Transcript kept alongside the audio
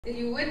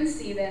You wouldn't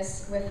see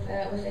this with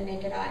a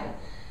naked eye.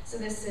 So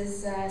this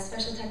is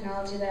special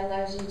technology that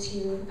allows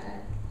you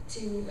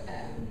to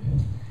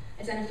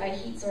identify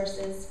heat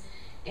sources,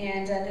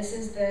 and this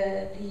is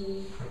the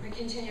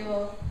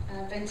continual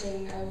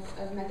venting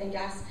of methane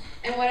gas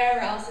and whatever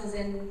else is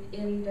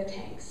in the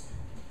tanks.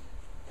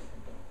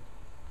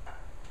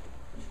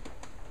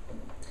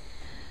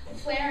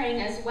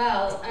 Flaring as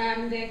well.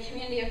 The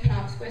community of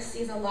Penobscot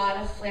sees a lot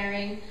of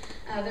flaring.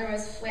 There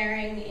was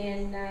flaring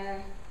in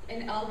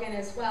Elgin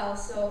as well.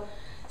 So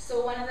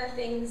one of the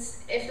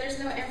things, if there's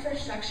no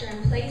infrastructure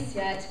in place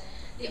yet,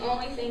 the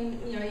only thing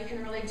you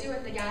can really do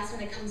with the gas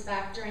when it comes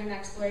back during the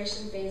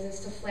exploration phase is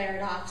to flare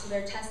it off. So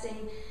they're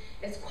testing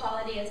its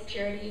quality, its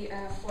purity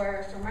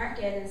for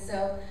market, and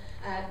so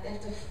they have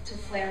to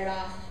flare it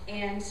off.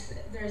 And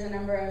there's a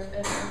number of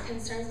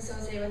concerns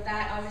associated with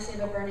that. Obviously,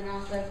 the burning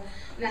off of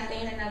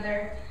methane and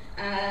other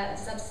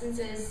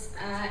substances,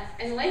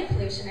 and light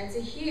pollution. It's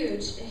a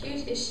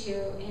huge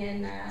issue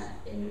in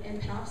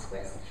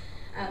Penobscot,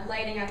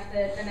 lighting up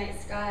the night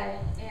sky.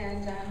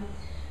 And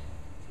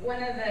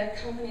one of the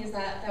companies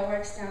that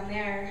works down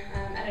there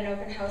at an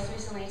open house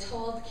recently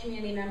told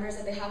community members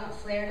that they haven't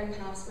flared in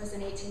Penobscot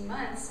in 18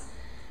 months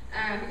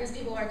because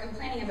people were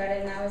complaining about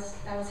it, and that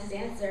was his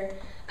answer.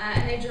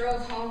 And they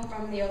drove home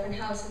from the open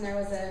house, and there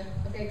was a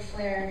big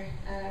flare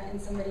in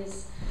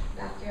somebody's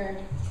backyard.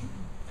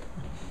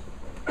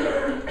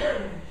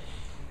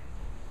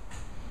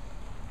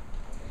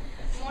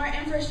 More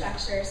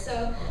infrastructure.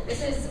 So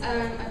this is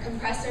a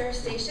compressor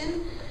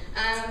station.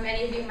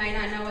 Many of you might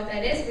not know what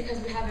that is because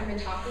we haven't been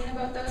talking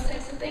about those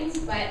types of things,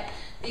 but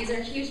these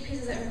are huge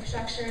pieces of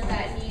infrastructure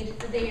that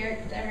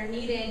are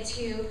needed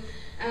to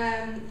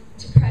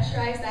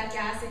pressurize that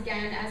gas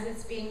again as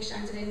it's being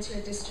shunted into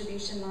a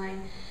distribution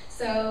line.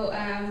 So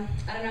I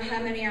don't know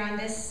how many are on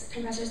this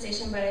compressor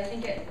station, but I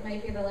think it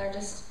might be the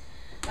largest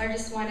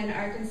one in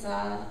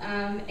Arkansas.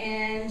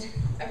 And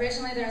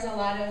originally there was a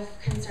lot of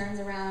concerns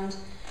around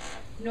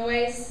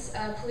noise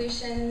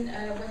pollution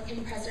with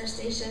compressor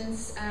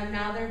stations.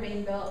 Now they're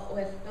being built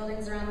with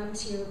buildings around them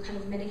to kind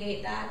of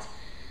mitigate that.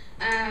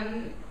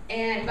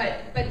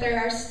 But there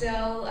are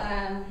still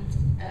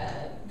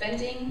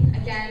venting,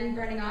 again,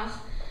 burning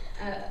off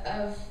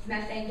of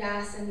methane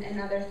gas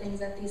and other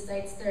things at these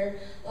sites. They're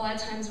a lot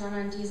of times run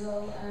on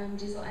diesel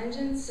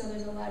engines, so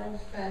there's a lot of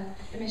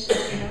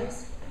emissions from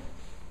those.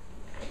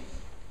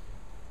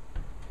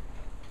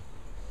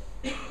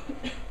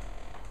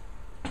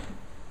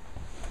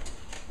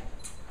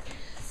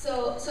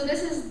 So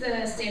this is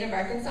the state of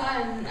Arkansas,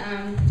 and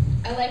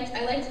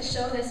I like to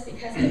show this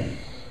because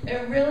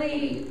it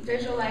really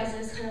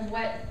visualizes kind of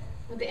what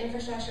the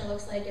infrastructure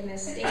looks like in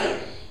this state,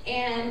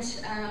 and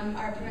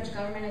our provincial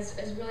government is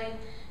really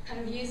kind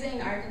of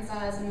using Arkansas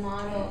as a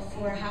model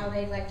for how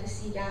they'd like to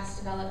see gas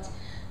developed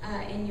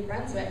in New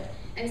Brunswick.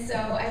 And so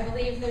I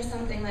believe there's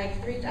something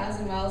like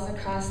 3,000 wells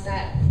across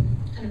that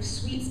kind of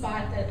sweet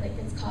spot that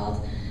it's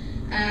called,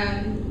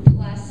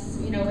 plus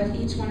with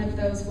each one of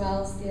those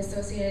wells the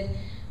associated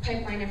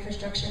pipeline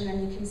infrastructure, and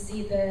then you can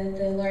see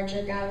the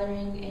larger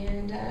gathering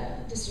and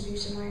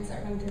distribution lines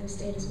that run through the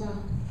state as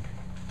well.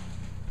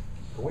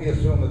 Can we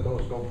assume that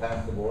those go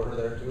past the border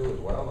there too as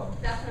well?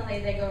 Definitely,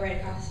 they go right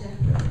across, yeah.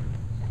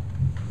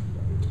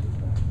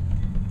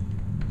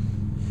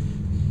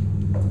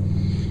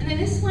 And then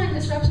this one,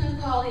 disruption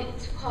of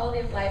quality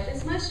of life,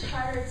 is much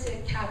harder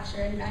to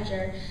capture and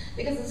measure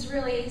because it's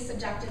really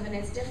subjective and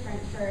it's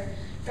different for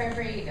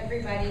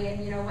everybody,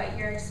 and what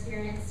your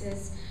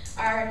experiences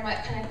are and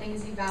what kind of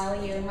things you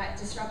value and what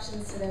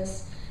disruptions to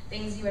those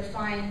things you would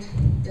find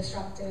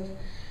disruptive.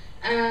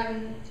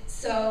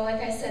 So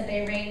like I said,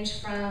 they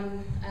range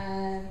from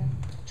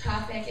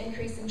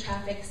increase in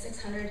traffic,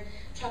 600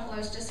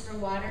 truckloads just for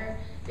water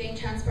being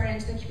transported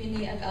into the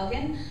community of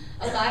Elgin.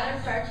 A lot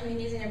of our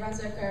communities in New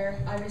Brunswick are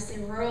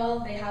obviously rural.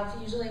 They have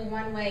usually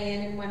one way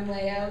in and one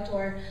way out,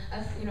 or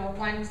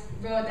one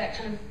road that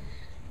kind of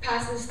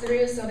passes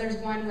through, so there's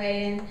one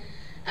way in.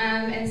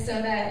 And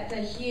so that the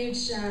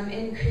huge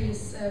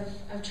increase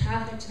of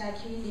traffic to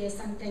that community is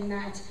something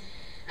that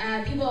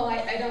people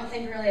I don't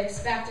think really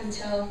expect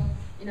until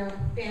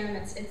bam,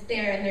 it's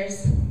there, and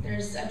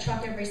there's a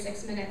truck every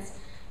 6 minutes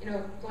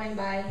going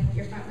by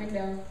your front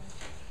window.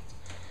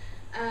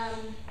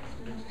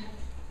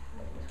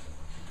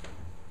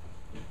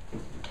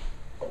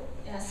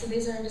 Yeah, so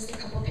these are just a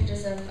couple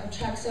pictures of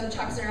trucks. So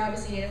trucks are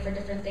obviously needed for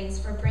different things,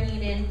 for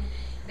bringing in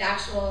the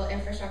actual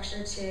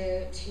infrastructure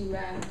to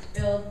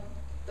build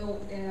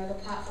the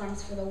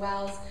platforms for the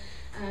wells,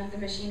 the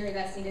machinery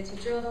that's needed to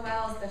drill the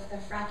wells, the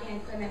fracking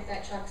equipment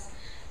that trucks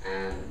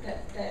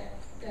the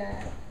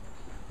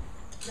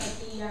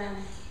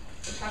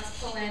trucks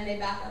pull in. They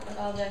back up with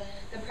all the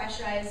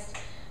pressurized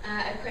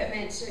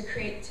equipment to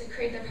create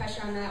the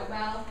pressure on that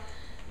well.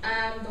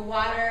 The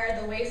water,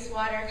 the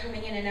wastewater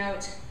coming in and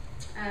out.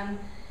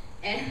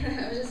 And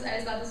I just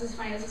thought this was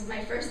funny. This was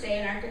my first day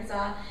in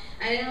Arkansas.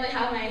 I didn't really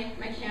have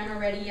my camera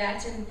ready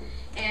yet,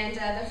 and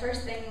the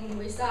first thing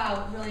we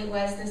saw really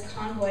was this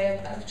convoy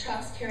of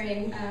trucks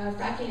carrying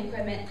fracking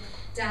equipment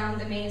down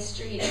the main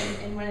street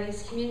in one of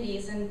these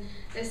communities, and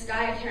this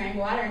guy carrying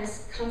water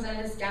just comes out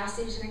of this gas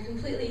station and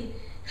completely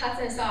cuts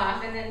us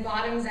off and then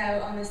bottoms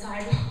out on the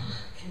sidewalk.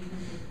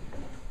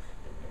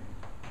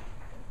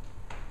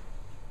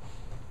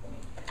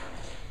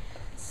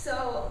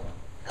 So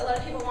a lot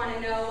of people want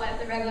to know what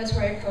the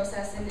regulatory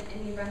process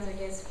in New Brunswick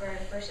is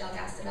for shale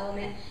gas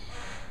development.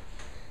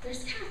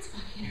 There's cats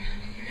walking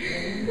around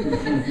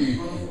here.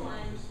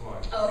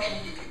 Okay.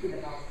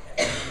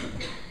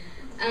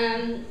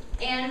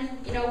 And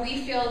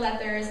we feel that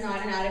there is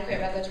not an adequate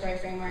regulatory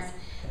framework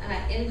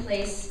in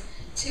place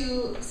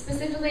to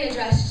specifically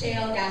address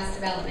shale gas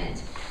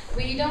development.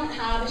 We don't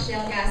have a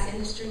shale gas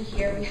industry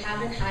here. We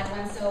haven't had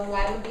one, so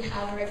why would we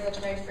have a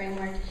regulatory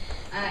framework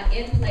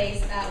in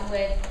place that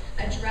would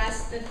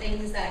address the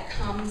things that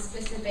come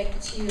specific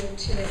to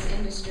this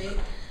industry?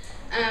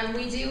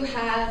 We do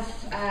have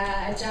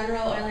a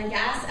General Oil and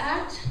Gas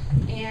Act,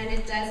 and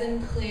it does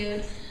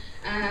include,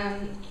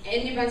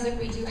 in New Brunswick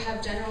we do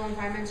have general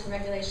environmental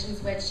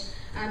regulations which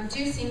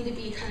do seem to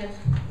be kind of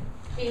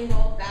being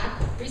rolled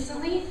back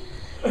recently.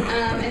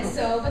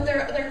 But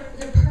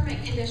they're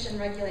permit condition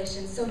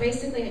regulations. So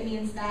basically it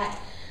means that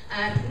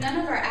none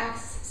of our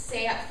acts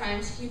say up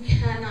front, you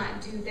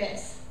cannot do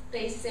this.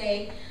 They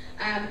say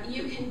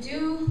you can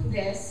do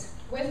this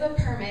with a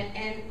permit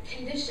and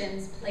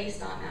conditions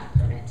placed on that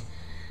permit.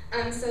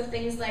 So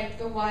things like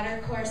the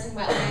water course and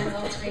wetlands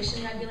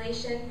alteration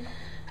regulation.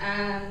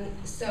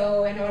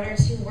 So in order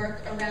to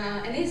work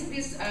around, and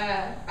these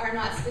are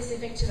not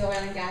specific to the oil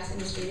and gas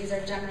industry, these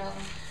are general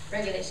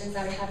regulations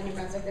that we have in New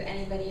Brunswick that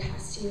anybody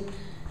has to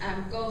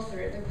go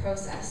through the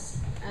process.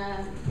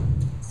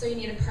 So you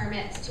need a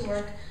permit to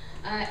work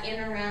in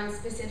and around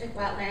specific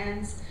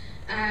wetlands,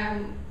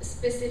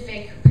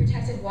 specific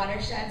protected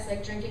watersheds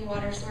like drinking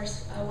water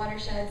source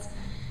watersheds,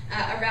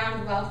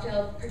 around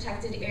well-filled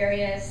protected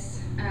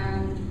areas,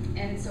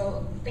 and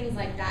so things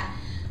like that.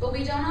 But we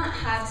do not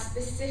have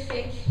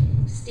specific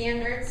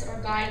standards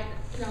or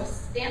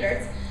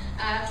standards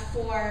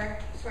for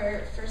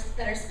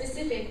that are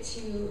specific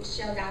to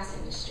shale gas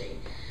industry.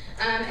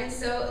 And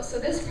so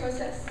this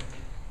process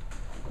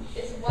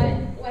is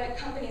what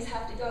companies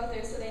have to go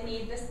through. So they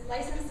need this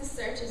license to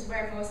search is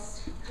where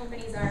most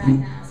companies are at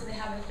now. So they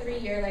have a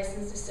 3-year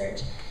license to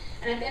search.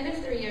 And at the end of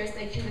 3 years,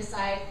 they can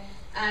decide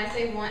if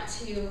they want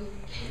to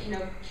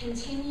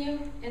continue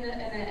in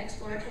an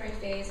exploratory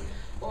phase,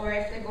 or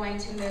if they're going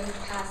to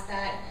move past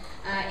that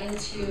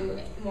into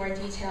more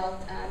detailed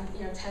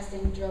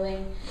testing,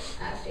 drilling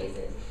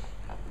phases.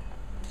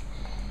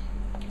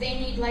 They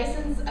need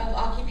license of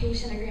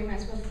occupation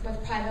agreements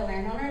with private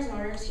landowners in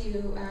order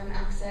to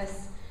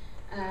access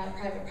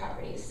private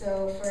property.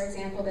 So for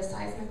example, the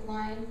seismic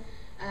line,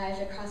 if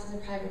it crosses a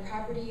private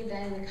property,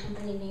 then the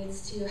company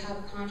needs to have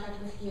a contract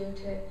with you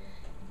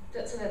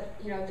so that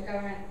the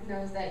government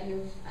knows that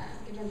you've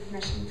given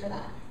permission for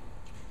that.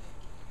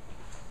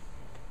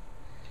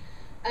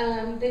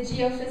 The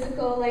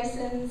geophysical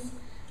license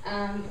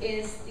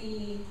is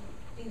the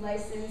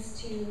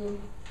license to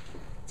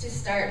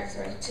start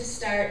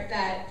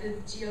the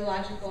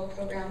geological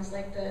programs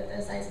like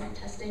the seismic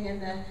testing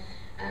and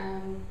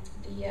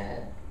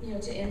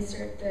to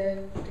insert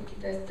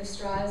the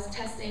straws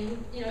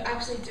testing,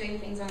 actually doing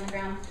things on the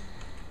ground.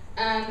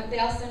 They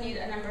also need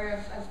a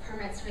number of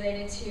permits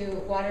related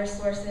to water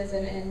sources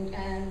and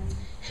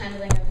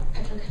handling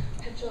of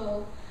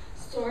petrol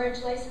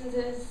storage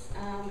licenses,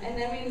 and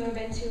then we move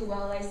into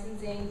well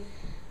licensing,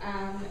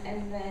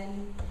 and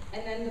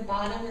then the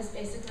bottom is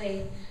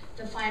basically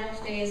the final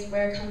phase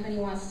where a company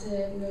wants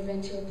to move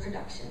into a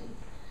production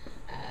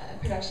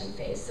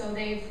phase. So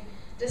they've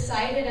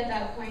decided at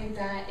that point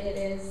that it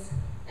is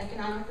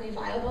economically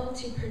viable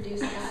to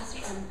produce gas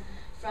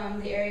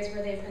from the areas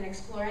where they've been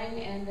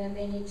exploring, and then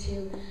they need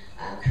to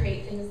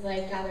create things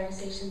like gathering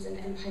stations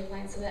and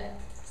pipelines, so that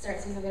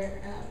starts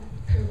another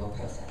approval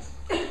process.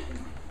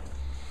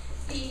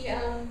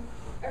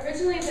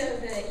 Originally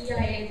the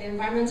EIA, the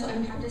Environmental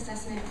Impact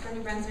Assessment for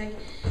New Brunswick,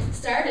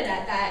 started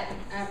at that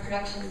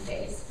production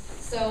phase.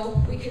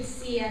 So we could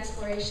see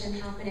exploration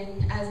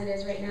happening as it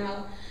is right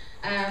now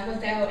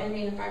without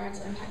any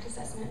environmental impact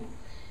assessment.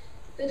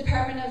 The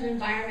Department of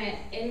Environment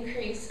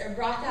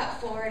brought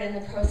that forward in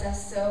the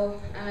process, so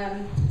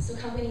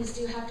companies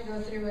do have to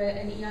go through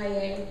an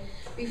EIA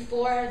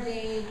before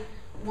they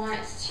want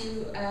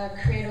to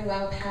create a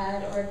well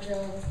pad or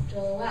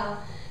drill a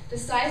well. The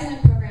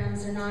seismic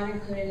programs are not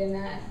included in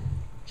that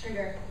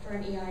trigger for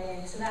an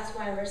EIA, so that's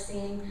why we're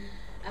seeing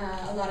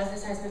a lot of the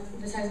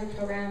seismic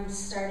programs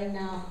starting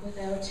now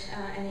without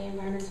any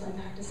environmental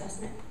impact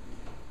assessment.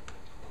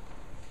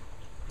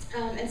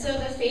 And so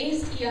the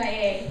phased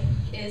EIA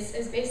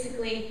is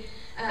basically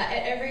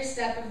at every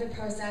step of the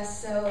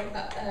process, so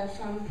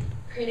from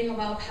creating a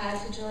well pad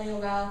to drilling a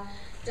well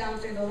down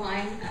through the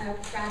line,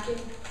 fracking.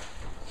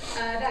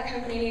 That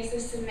company needs to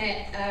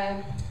submit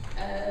a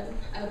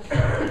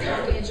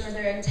package or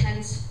their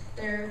intent,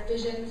 their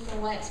vision for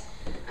what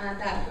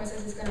that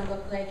process is going to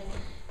look like.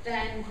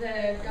 Then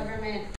the government